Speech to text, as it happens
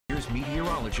here's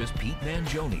meteorologist Pete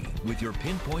Mangione with your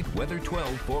Pinpoint Weather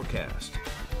 12 forecast.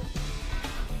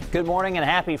 Good morning and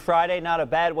happy Friday. Not a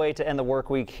bad way to end the work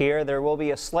week here. There will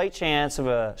be a slight chance of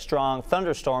a strong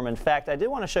thunderstorm. In fact, I did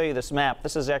want to show you this map.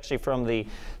 This is actually from the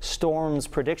Storms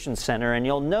Prediction Center, and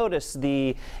you'll notice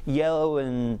the yellow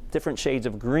and different shades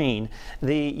of green.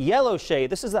 The yellow shade,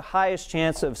 this is the highest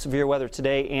chance of severe weather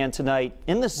today and tonight.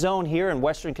 In this zone here in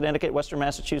western Connecticut, western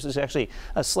Massachusetts, actually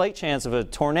a slight chance of a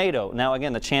tornado. Now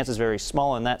again, the chance is very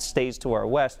small and that stays to our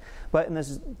west. But in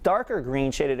this darker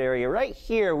green shaded area right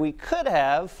here, we could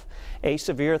have a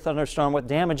severe thunderstorm with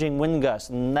damaging wind gusts,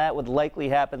 and that would likely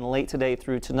happen late today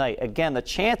through tonight. Again, the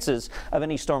chances of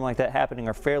any storm like that happening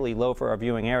are fairly low for our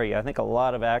viewing area. I think a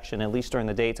lot of action, at least during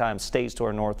the daytime, stays to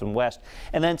our north and west.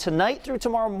 And then tonight through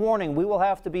tomorrow morning, we will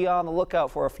have to be on the lookout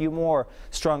for a few more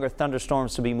stronger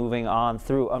thunderstorms to be moving on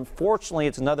through. Unfortunately,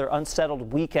 it's another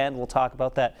unsettled weekend. We'll talk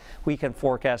about that weekend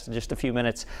forecast in just a few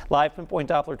minutes. Live Pinpoint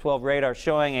Doppler 12 radar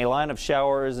showing a line of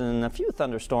showers and a few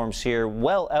thunderstorms here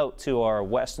well out to our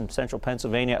west and central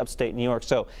Pennsylvania, upstate New York.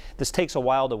 So this takes a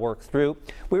while to work through.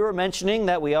 We were mentioning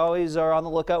that we always are on the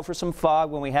lookout for some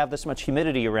fog when we have this much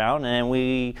humidity around, and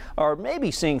we are maybe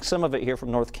seeing some of it here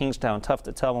from North Kingstown. Tough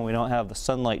to tell when we don't have the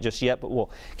sunlight just yet, but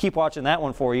we'll keep watching that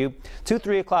one for you.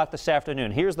 2-3 o'clock this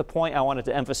afternoon. Here's the point I wanted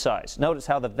to emphasize. Notice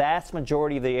how the vast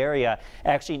majority of the area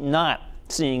actually not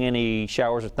seeing any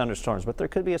showers or thunderstorms, but there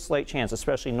could be a slight chance,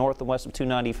 especially north and west of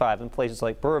 295 in places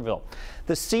like Burrillville.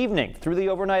 This evening, through the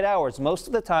overnight hours, most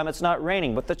of the time it's not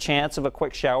raining, but the chance of a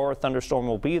quick shower or thunderstorm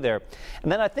will be there.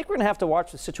 And then I think we're going to have to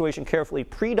watch the situation carefully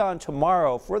pre-dawn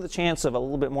tomorrow for the chance of a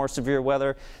little bit more severe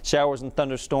weather, showers and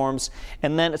thunderstorms.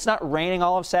 And then it's not raining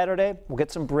all of Saturday. We'll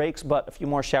get some breaks, but a few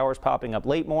more showers popping up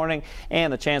late morning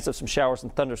and the chance of some showers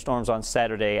and thunderstorms on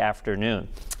Saturday afternoon.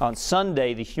 On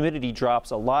Sunday, the humidity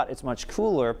drops a lot. It's much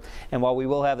cooler, and while we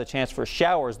will have the chance for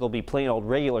showers, they'll be plain old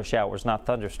regular showers, not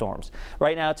thunderstorms.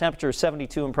 Right now, temperature is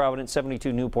 72 in Providence,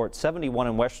 72 Newport, 71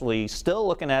 in Westerly. Still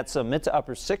looking at some mid to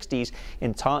upper 60s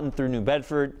in Taunton through New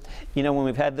Bedford. You know, when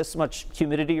we've had this much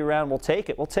humidity around, we'll take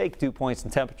it. We'll take dew points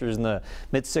and temperatures in the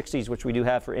mid 60s, which we do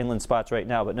have for inland spots right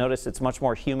now. But notice it's much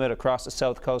more humid across the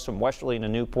south coast from Westerly to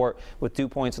Newport with dew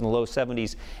points in the low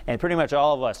 70s. And pretty much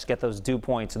all of us get those dew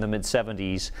points in the mid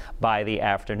 70s by the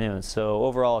afternoon. So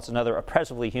overall, it's another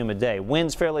oppressively humid day.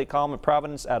 Winds fairly calm in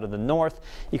Providence out of the north.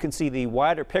 You can see the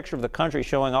wider picture of the country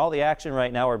showing all the action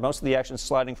right now, or most of the action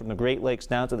sliding from the Great Lakes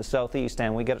down to the southeast,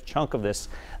 and we get a chunk of this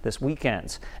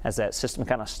weekend as that system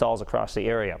kind of stalls across the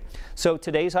area. So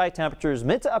today's high temperatures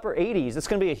mid to upper 80s. It's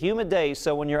going to be a humid day,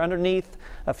 so when you're underneath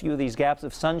a few of these gaps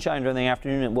of sunshine during the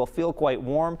afternoon, it will feel quite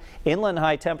warm. Inland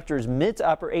high temperatures mid to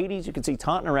upper 80s. You can see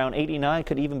Taunton around 89,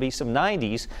 could even be some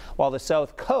 90s, while the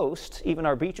south coast, even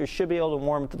our beaches, should be able to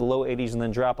warm to the low 80s and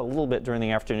then drop a little bit during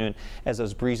the afternoon as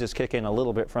those breezes kick in a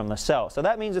little bit from the south. So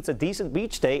that means it's a decent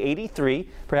beach day, 83,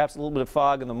 perhaps a little bit of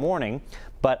fog in the morning.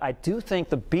 But I do think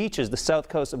the beaches, the south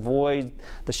coast, avoid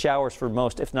the showers for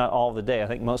most, if not all of the day. I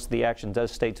think most of the action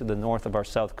does stay to the north of our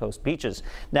south coast beaches.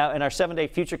 Now, in our 7-day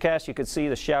futurecast, you could see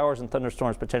the showers and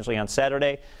thunderstorms potentially on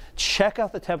Saturday. Check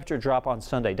out the temperature drop on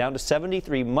Sunday, down to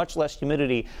 73, much less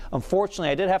humidity. Unfortunately,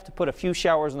 I did have to put a few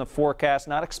showers in the forecast,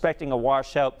 not expecting a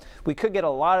washout. We could get a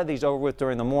lot of these over with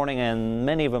during the morning, and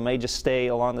many of them may just stay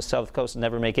along the south coast and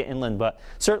never make it inland. But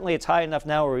certainly it's high enough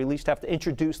now where we at least have to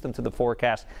introduce them to the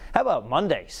forecast. How about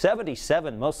Monday?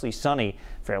 77, mostly sunny,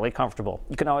 fairly comfortable.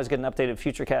 You can always get an updated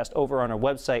futurecast over on our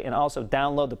website and also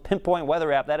download the Pinpoint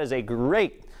weather app. That is a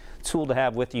great tool to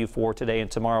have with you for today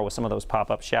and tomorrow with some of those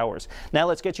pop-up showers. Now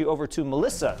let's get you over to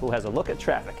Melissa, who has a look at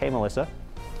traffic. Hey, Melissa.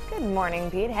 Good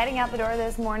morning, Pete. Heading out the door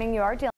this morning, you are dealing